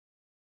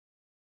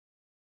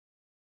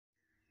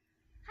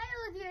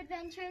of you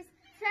adventurers.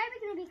 Today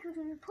we're going to be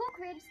cooking pork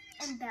ribs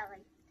and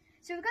belly.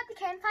 So we've got the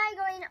campfire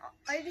going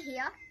over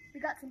here.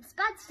 We've got some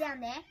spuds down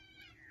there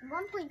and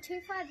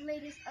 1.25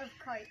 litres of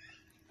Coke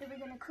that we're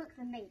going to cook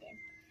the meat in.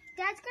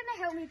 Dad's going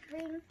to help me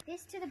bring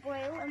this to the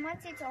boil, and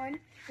once it's on,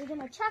 we're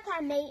going to chuck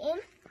our meat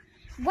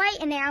in,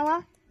 wait an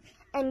hour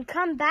and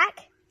come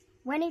back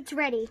when it's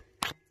ready.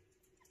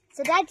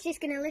 So Dad's just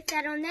going to lift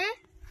that on there.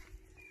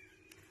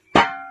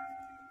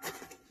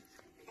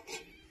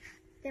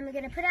 Then we're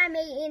going to put our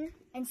meat in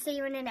and see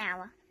you in an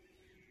hour.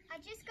 I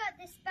just got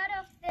the spud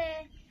off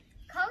the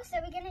coal, so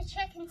we're going to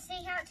check and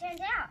see how it turned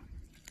out.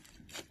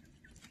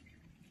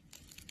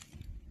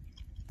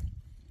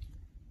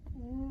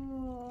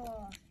 Ooh,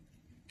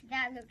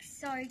 that looks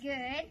so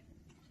good.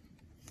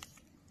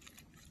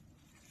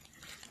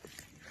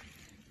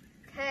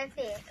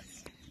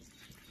 Perfect.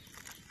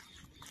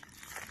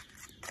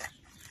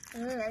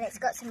 And it's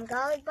got some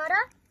garlic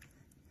butter.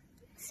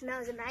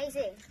 Smells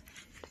amazing.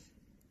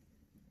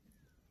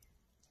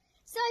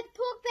 So the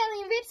pork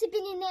belly and ribs have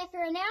been in there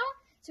for an hour,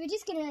 so we're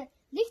just going to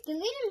lift the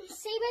lid and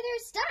see whether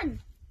it's done.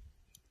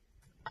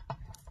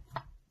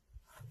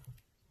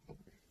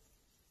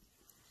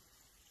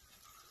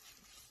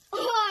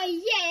 Oh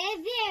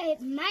yeah, they're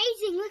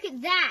amazing. Look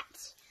at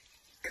that.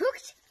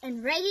 Cooked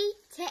and ready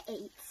to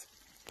eat.